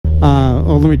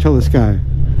Oh, let me tell this guy.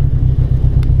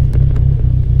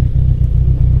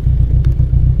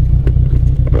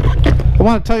 I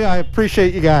want to tell you I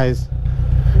appreciate you guys.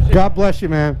 God bless you,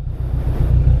 man.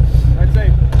 I'd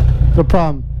say. No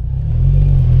problem.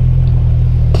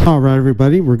 All right,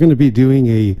 everybody, we're going to be doing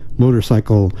a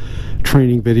motorcycle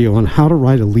training video on how to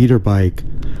ride a leader bike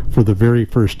for the very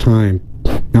first time.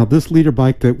 Now, this leader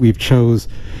bike that we've chose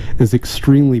is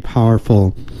extremely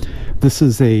powerful. This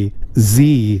is a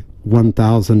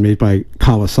Z1000 made by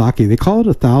Kawasaki. They call it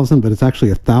 1000, but it's actually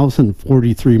a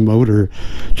 1043 motor.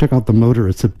 Check out the motor.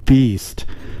 It's a beast,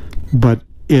 but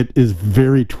it is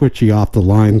very twitchy off the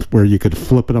line where you could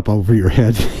flip it up over your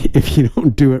head if you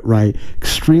don't do it right.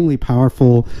 Extremely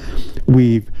powerful.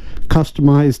 We've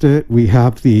customized it. We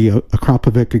have the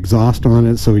Akrapovic exhaust on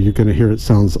it, so you're going to hear it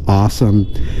sounds awesome.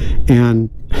 And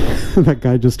that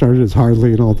guy just started his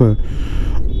Harley and all the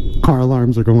car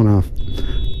alarms are going off.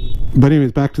 But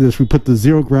anyways, back to this. We put the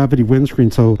zero gravity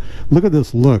windscreen, so look at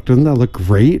this look. Doesn't that look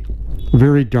great?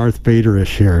 Very Darth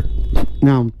Vader-ish here.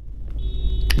 Now,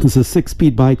 this is a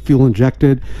 6-speed bike, fuel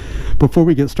injected. Before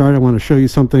we get started, I want to show you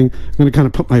something. I'm going to kind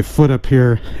of put my foot up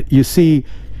here. You see,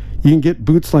 you can get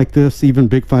boots like this. Even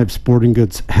Big 5 Sporting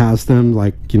Goods has them,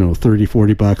 like, you know, 30,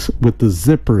 40 bucks with the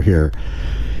zipper here.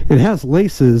 It has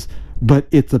laces, but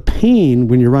it's a pain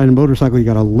when you're riding a motorcycle. You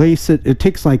got to lace it. It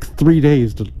takes like 3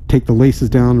 days to take the laces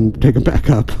down and take them back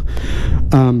up.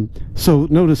 So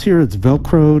notice here it's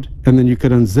Velcroed, and then you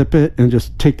could unzip it and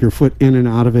just take your foot in and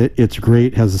out of it. It's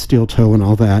great, has a steel toe and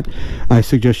all that. I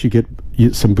suggest you get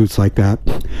some boots like that.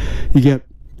 You get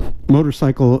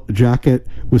motorcycle jacket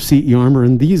with CE armor,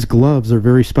 and these gloves are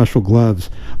very special gloves.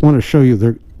 I want to show you.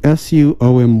 They're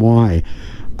SUOMY.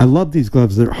 I love these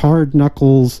gloves. They're hard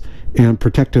knuckles and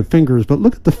protective fingers, but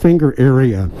look at the finger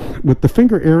area. With the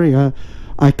finger area,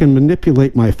 I can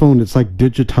manipulate my phone. It's like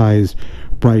digitized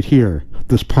right here,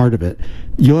 this part of it.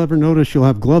 You'll ever notice you'll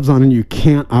have gloves on and you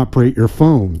can't operate your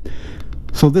phone.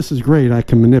 So this is great. I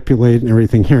can manipulate and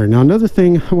everything here. Now, another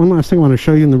thing, one last thing I want to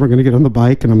show you, and then we're going to get on the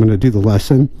bike and I'm going to do the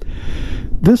lesson.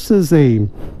 This is a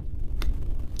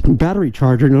battery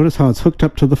charger. Notice how it's hooked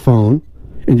up to the phone,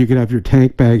 and you can have your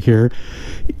tank bag here.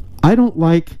 I don't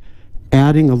like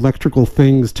adding electrical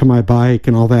things to my bike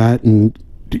and all that, and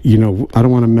you know, I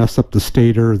don't want to mess up the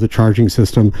stator or the charging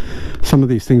system. Some of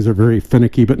these things are very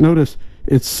finicky, but notice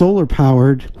it's solar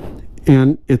powered,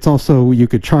 and it's also, you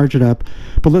could charge it up.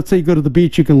 But let's say you go to the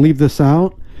beach, you can leave this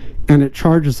out and it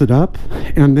charges it up,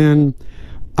 and then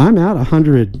I'm at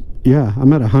 100. Yeah,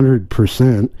 I'm at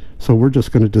 100%, so we're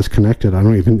just going to disconnect it. I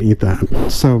don't even need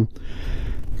that. So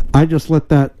I just let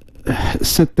that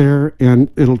sit there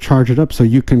and it'll charge it up, so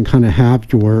you can kind of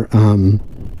have your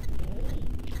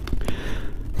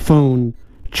phone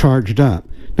charged up.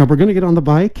 Now we're going to get on the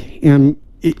bike, and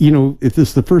you know, if this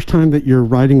is the first time that you're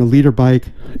riding a leader bike,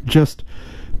 just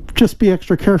be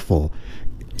extra careful.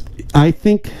 I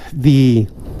think the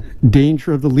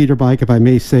danger of the leader bike, if I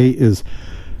may say, is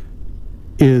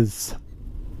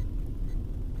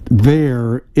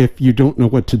there if you don't know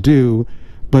what to do.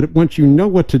 But once you know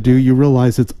what to do, you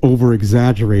realize it's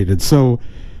over-exaggerated. So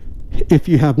if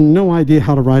you have no idea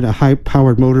how to ride a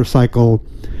high-powered motorcycle,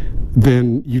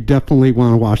 then you definitely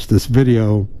want to watch this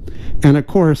video. And of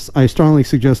course, I strongly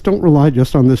suggest don't rely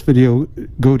just on this video.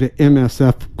 Go to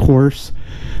MSF course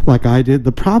like I did.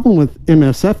 The problem with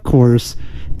MSF course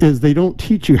is they don't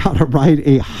teach you how to ride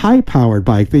a high-powered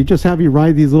bike. They just have you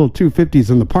ride these little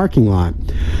 250s in the parking lot.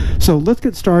 So let's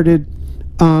get started.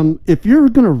 If you're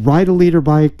going to ride a leader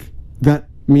bike, that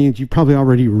means you've probably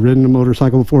already ridden a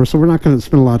motorcycle before, so we're not going to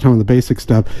spend a lot of time on the basic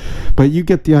stuff, but you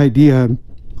get the idea.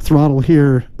 Throttle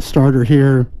here, starter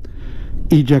here,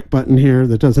 eject button here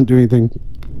that doesn't do anything,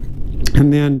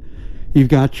 and then you've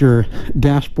got your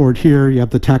dashboard here. You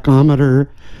have the tachometer.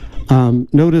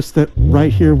 Notice that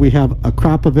right here we have a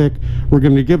Akrapovic. We're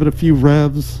going to give it a few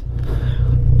revs,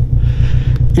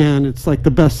 and it's like the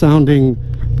best sounding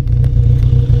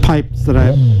pipes that I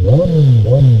have.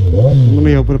 Let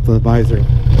me open up the visor.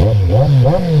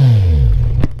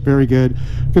 Very good.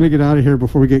 I'm going to get out of here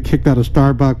before we get kicked out of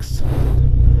Starbucks.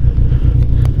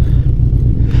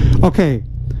 Okay,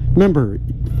 remember,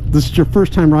 this is your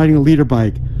first time riding a leader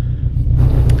bike.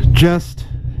 Just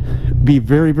be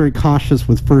very, very cautious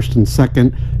with first and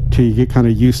second till you get kind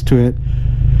of used to it.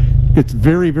 It's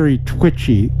very, very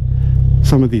twitchy,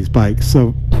 some of these bikes.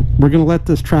 So we're going to let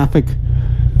this traffic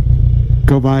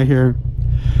go by here.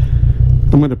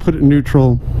 I'm going to put it in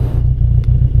neutral.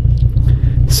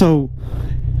 So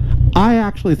I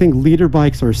actually think leader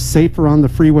bikes are safer on the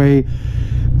freeway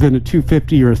than a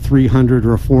 250 or a 300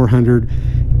 or a 400.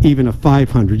 even a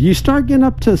 500. You start getting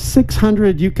up to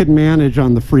 600, you could manage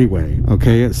on the freeway,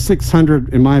 okay? At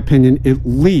 600, in my opinion, at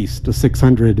least a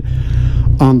 600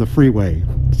 on the freeway.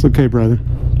 It's okay, brother.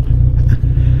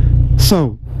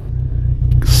 So,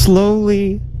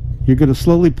 slowly, you're going to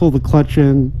slowly pull the clutch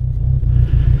in.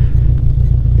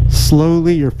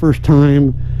 Slowly, your first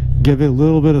time, give it a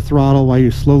little bit of throttle while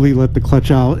you slowly let the clutch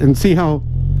out, and see how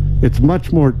it's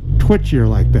much more twitchier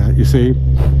like that, you see?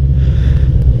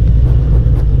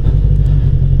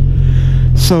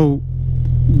 So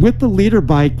with the leader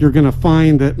bike, you're going to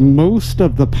find that most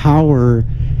of the power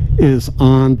is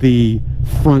on the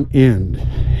front end.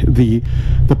 The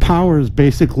power is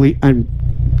basically,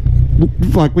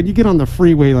 like when you get on the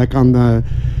freeway, like on the,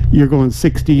 you're going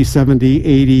 60, 70,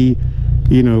 80,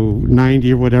 you know,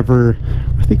 90 or whatever.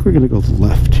 I think we're going to go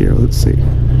left here. Let's see.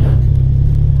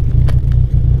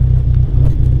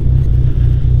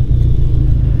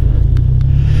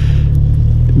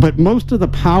 But most of the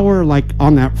power, like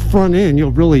on that front end,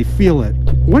 you'll really feel it.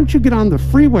 Once you get on the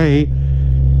freeway,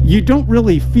 you don't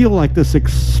really feel like this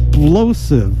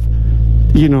explosive,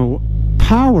 you know,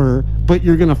 power, but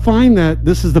you're going to find that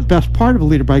this is the best part of a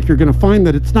leader bike. You're going to find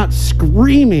that it's not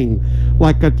screaming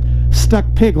like a stuck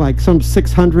pig like some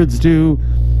 600s do.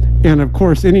 And of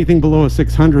course, anything below a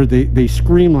 600, they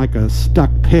scream like a stuck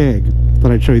pig.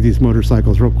 Thought I'd show you these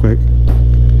motorcycles real quick.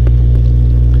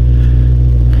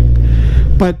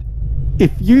 But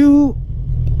if you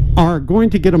are going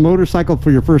to get a motorcycle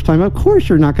for your first time, of course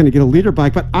you're not going to get a leader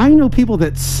bike, but I know people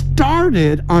that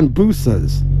started on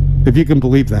Busas, if you can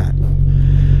believe that.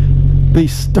 They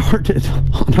started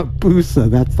on a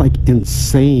Busa. That's like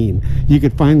insane. You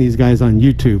could find these guys on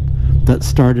YouTube that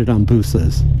started on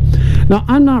Busas. Now,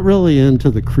 I'm not really into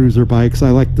the cruiser bikes.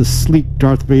 I like the sleek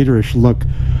Darth Vader-ish look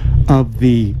of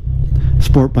the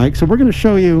sport bike. So we're going to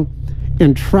show you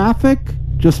in traffic.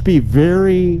 Just be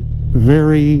very,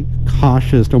 very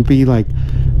cautious. Don't be like,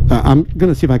 I'm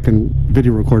going to see if I can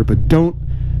video record it, but don't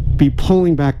be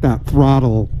pulling back that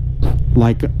throttle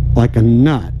like a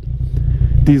nut.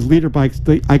 These leader bikes,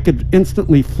 I could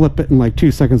instantly flip it in like 2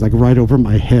 seconds, like right over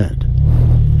my head.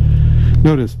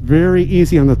 Notice, very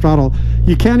easy on the throttle.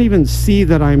 You can't even see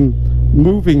that I'm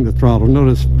moving the throttle.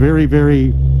 Notice, very,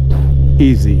 very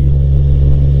easy.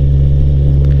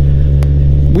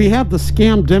 We have the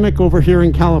Scamdemic over here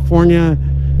in California,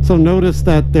 so notice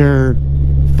that they're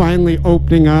finally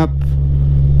opening up.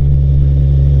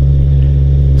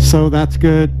 So that's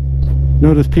good.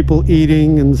 Notice people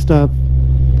eating and stuff.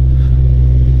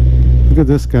 Look at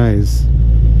this, guys.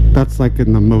 That's like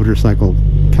in the motorcycle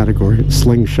category.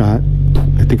 Slingshot,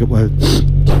 I think it was.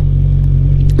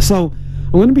 So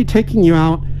I'm going to be taking you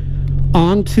out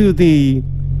onto the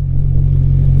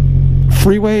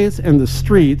freeways and the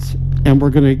streets, and we're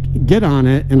going to get on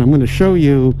it, and I'm going to show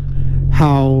you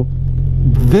how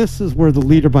this is where the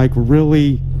leader bike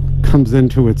really comes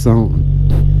into its own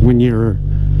when you're,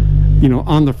 you know,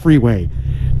 on the freeway.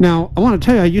 Now, I want to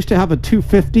tell you, I used to have a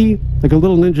 250, like a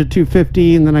little Ninja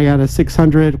 250, and then I got a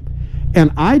 600,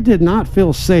 and I did not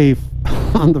feel safe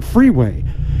on the freeway.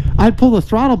 I'd pull the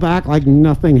throttle back like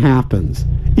nothing happens.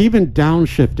 Even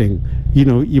downshifting, you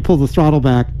know, you pull the throttle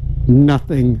back,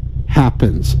 nothing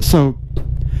happens. So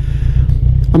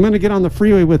I'm going to get on the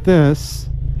freeway with this,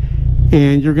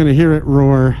 and you're going to hear it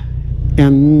roar,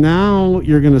 and now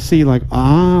you're going to see like,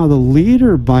 the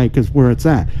leader bike is where it's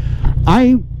at.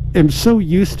 I am so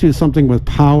used to something with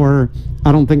power,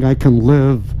 I don't think I can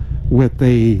live with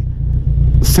a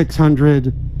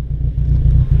 600.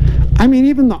 I mean,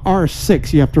 even the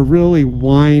R6, you have to really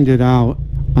wind it out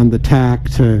on the tack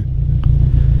to,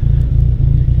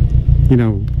 you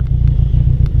know,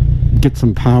 get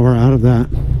some power out of that.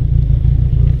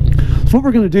 So what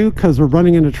we're going to do, because we're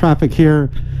running into traffic here,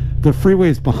 the freeway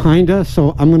is behind us,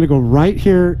 so I'm going to go right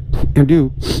here and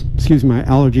do, excuse my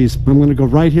allergies, I'm going to go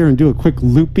right here and do a quick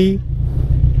loopy.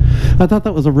 I thought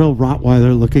that was a real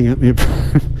Rottweiler looking at me.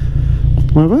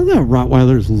 Well, that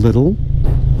Rottweiler's little.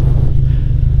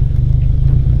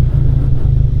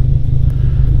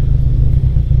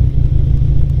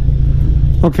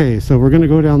 Okay, so we're going to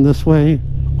go down this way.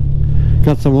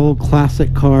 Got some old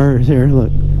classic cars here,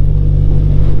 look.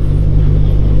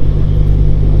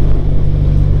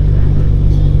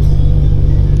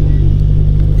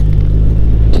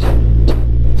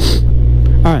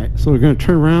 Alright, so we're going to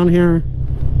turn around here.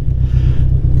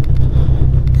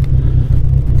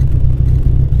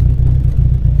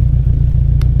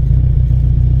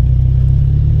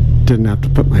 Didn't have to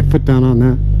put my foot down on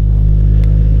that.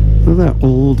 Look at that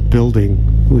old building.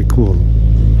 Really cool.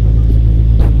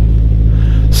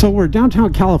 So we're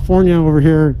downtown California over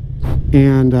here,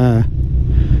 and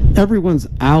everyone's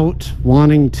out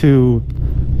wanting to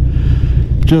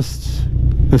just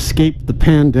escape the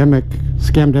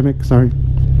scamdemic, sorry.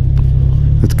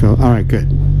 Let's go. All right,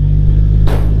 good.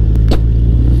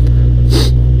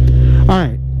 All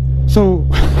right, so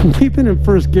we've been in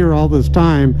first gear all this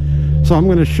time, so I'm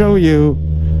going to show you,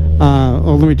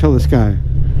 oh, let me tell this guy.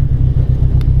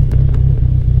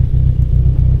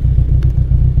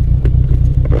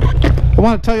 I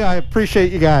want to tell you I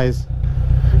appreciate you guys.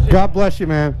 God bless you,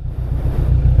 man.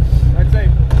 Ride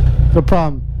safe. No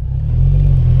problem.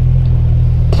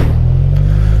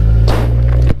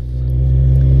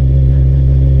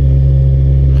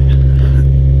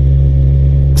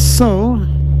 So,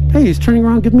 hey, he's turning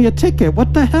around, give me a ticket.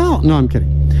 What the hell? No, I'm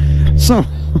kidding. So,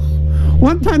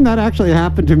 one time that actually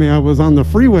happened to me, I was on the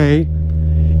freeway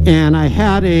and I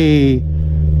had a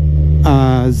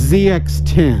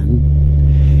ZX10,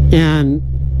 and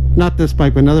not this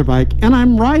bike, but another bike, and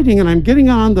I'm riding and I'm getting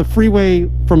on the freeway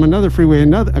from another freeway,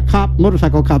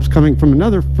 motorcycle cop's coming from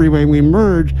another freeway, and we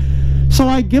merge. So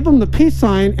I give him the peace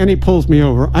sign and he pulls me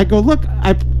over. I go, look,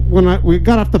 when we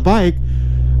got off the bike,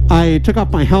 I took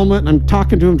off my helmet and I'm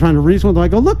talking to him, trying to reason with him. I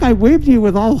go, look, I waved you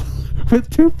with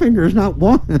two fingers, not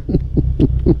one.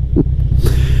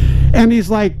 And he's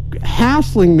like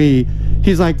hassling me.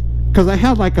 He's like, because I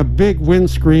had like a big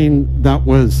windscreen that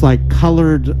was like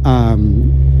colored,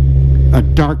 a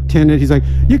dark tinted. He's like,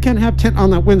 you can't have tint on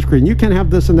that windscreen. You can't have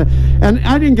this and that. And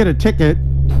I didn't get a ticket,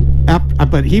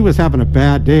 but he was having a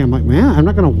bad day. I'm like, man, I'm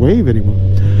not going to wave anymore.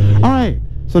 All right.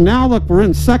 So now look, we're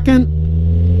in second.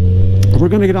 We're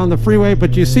going to get on the freeway,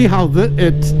 but you see how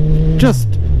it's just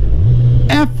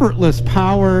effortless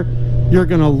power. You're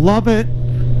going to love it.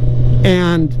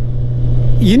 And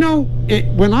you know,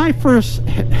 when I first,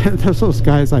 there's those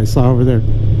guys I saw over there.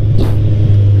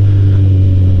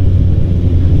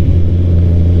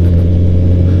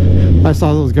 I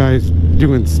saw those guys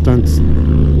doing stunts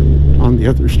on the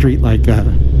other street, like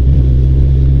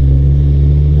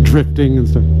drifting and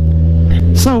stuff.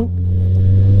 So,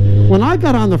 when I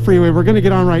got on the freeway, we're going to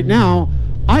get on right now,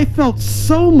 I felt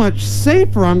so much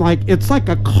safer. I'm like, it's like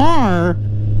a car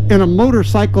in a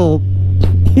motorcycle,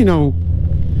 you know,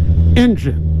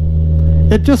 engine.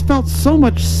 It just felt so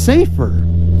much safer.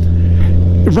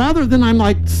 Rather than I'm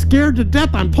like scared to death,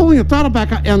 I'm pulling the throttle back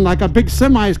and like a big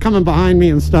semi is coming behind me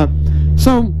and stuff.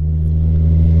 So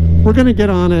we're going to get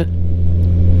on it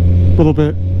a little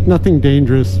bit. Nothing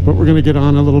dangerous, but we're going to get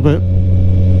on a little bit.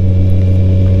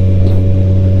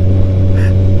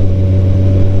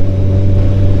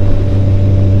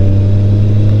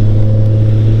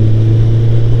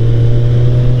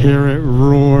 Hear it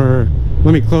roar.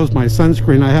 Let me close my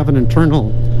sunscreen. I have an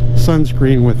internal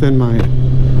sunscreen within my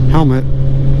helmet.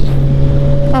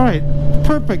 All right,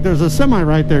 perfect. There's a semi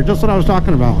right there, just what I was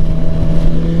talking about.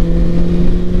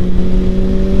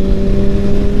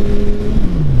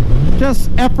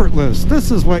 Just effortless. This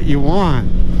is what you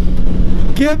want.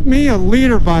 Give me a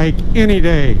leader bike any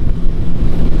day.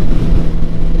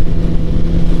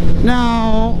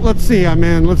 Now, let's see,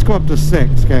 let's go up to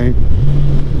 6, okay?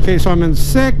 Okay, so I'm in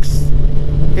 6,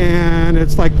 and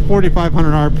it's like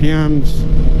 4,500 RPMs.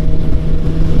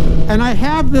 And I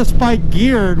have this bike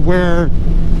geared where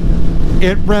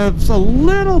it revs a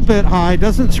little bit high,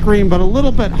 doesn't scream, but a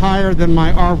little bit higher than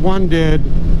my R1 did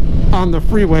on the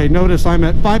freeway. Notice I'm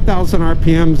at 5,000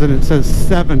 RPMs and it says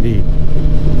 70.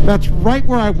 That's right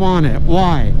where I want it.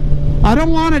 Why? I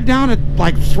don't want it down at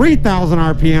like 3,000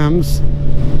 RPMs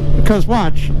because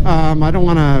watch, I don't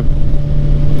want to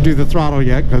do the throttle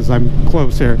yet because I'm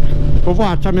close here. But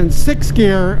watch, I'm in 6th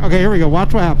gear. Okay, here we go.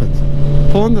 Watch what happens.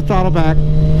 Pulling the throttle back.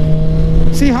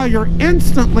 See how you're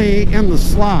instantly in the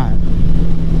slide.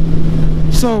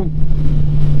 So,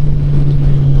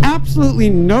 absolutely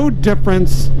no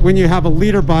difference when you have a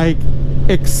leader bike,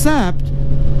 except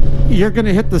you're going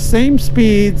to hit the same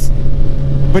speeds,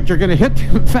 but you're going to hit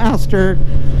them faster,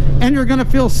 and you're going to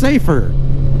feel safer.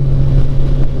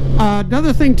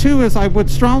 Another thing too is I would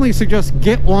strongly suggest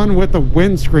get one with a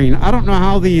windscreen. I don't know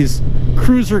how these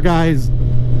cruiser guys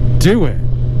do it.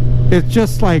 It's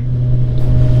just like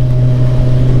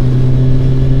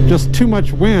just too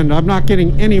much wind. I'm not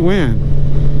getting any wind.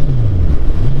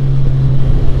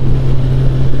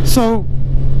 So,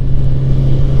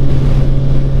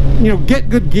 you know, get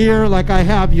good gear like I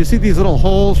have. You see these little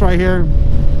holes right here?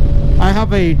 I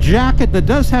have a jacket that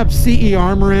does have CE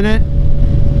armor in it.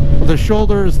 The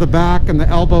shoulders, the back, and the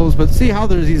elbows, but see how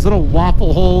there's these little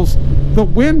waffle holes? The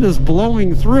wind is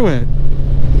blowing through it.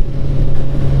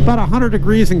 About 100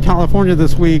 degrees in California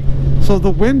this week, so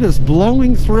the wind is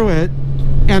blowing through it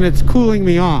and it's cooling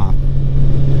me off.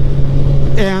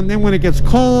 And then when it gets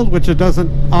cold, which it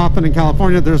doesn't often in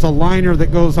California, there's a liner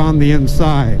that goes on the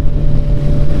inside.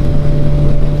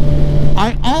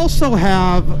 I also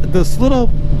have this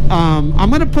little, I'm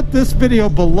going to put this video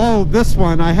below this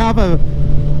one. I have a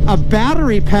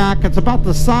battery pack. It's about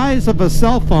the size of a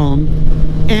cell phone.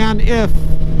 And if,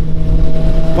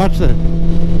 watch this.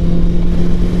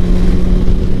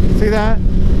 See that?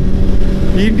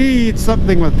 You need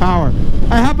something with power.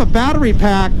 I have a battery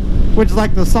pack which is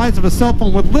like the size of a cell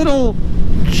phone with little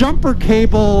jumper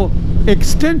cable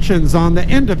extensions on the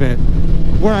end of it,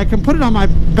 where I can put it on my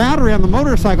battery on the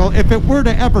motorcycle. If it were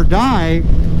to ever die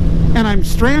and I'm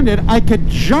stranded, I could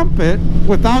jump it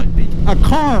without a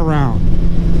car around.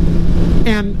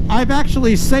 And I've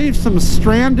actually saved some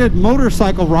stranded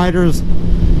motorcycle riders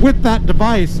with that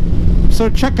device. So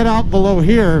check it out below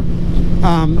here.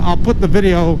 I'll put the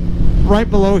video right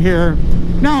below here.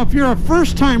 Now, if you're a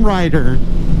first-time rider,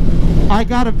 I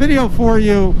got a video for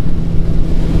you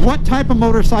what type of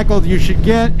motorcycle you should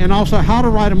get, and also how to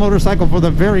ride a motorcycle for the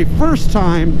very first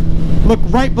time. Look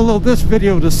right below this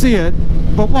video to see it.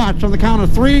 But watch, on the count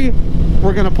of 3,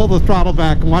 we're going to pull the throttle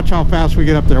back and watch how fast we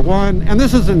get up there. 1, and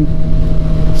this is in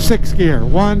 6th gear.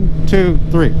 1, 2,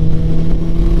 3.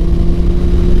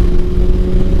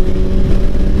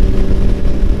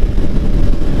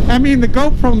 I mean, the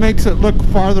GoPro makes it look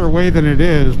farther away than it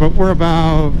is, but we're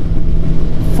about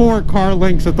 4 car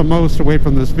lengths at the most away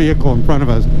from this vehicle in front of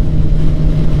us.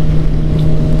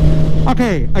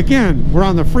 Okay, again, we're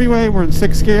on the freeway, we're in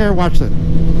 6th gear, watch this.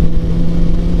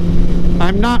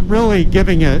 I'm not really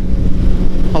giving it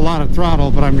a lot of throttle,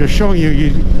 but I'm just showing you,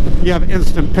 you have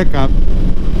instant pickup.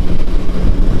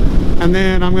 And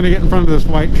then I'm going to get in front of this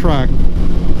white truck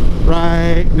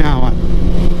right now.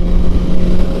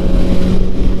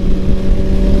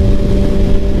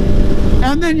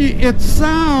 And then it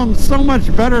sounds so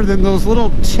much better than those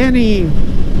little tinny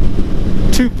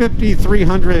 250,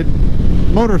 300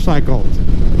 motorcycles.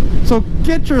 So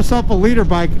get yourself a leader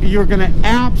bike. You're going to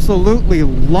absolutely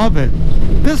love it.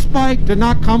 This bike did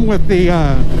not come with the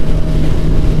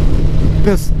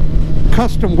this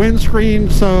custom windscreen,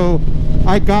 so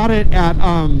I got it at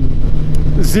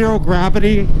 0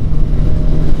 gravity.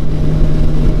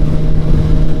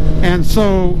 And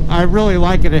so I really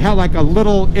like it. It had like a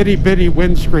little itty-bitty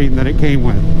windscreen that it came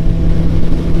with.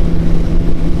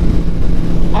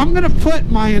 I'm going to put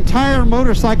my entire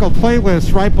motorcycle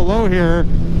playlist right below here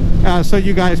so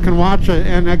you guys can watch it.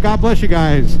 And God bless you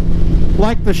guys.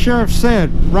 Like the sheriff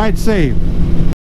said, ride safe.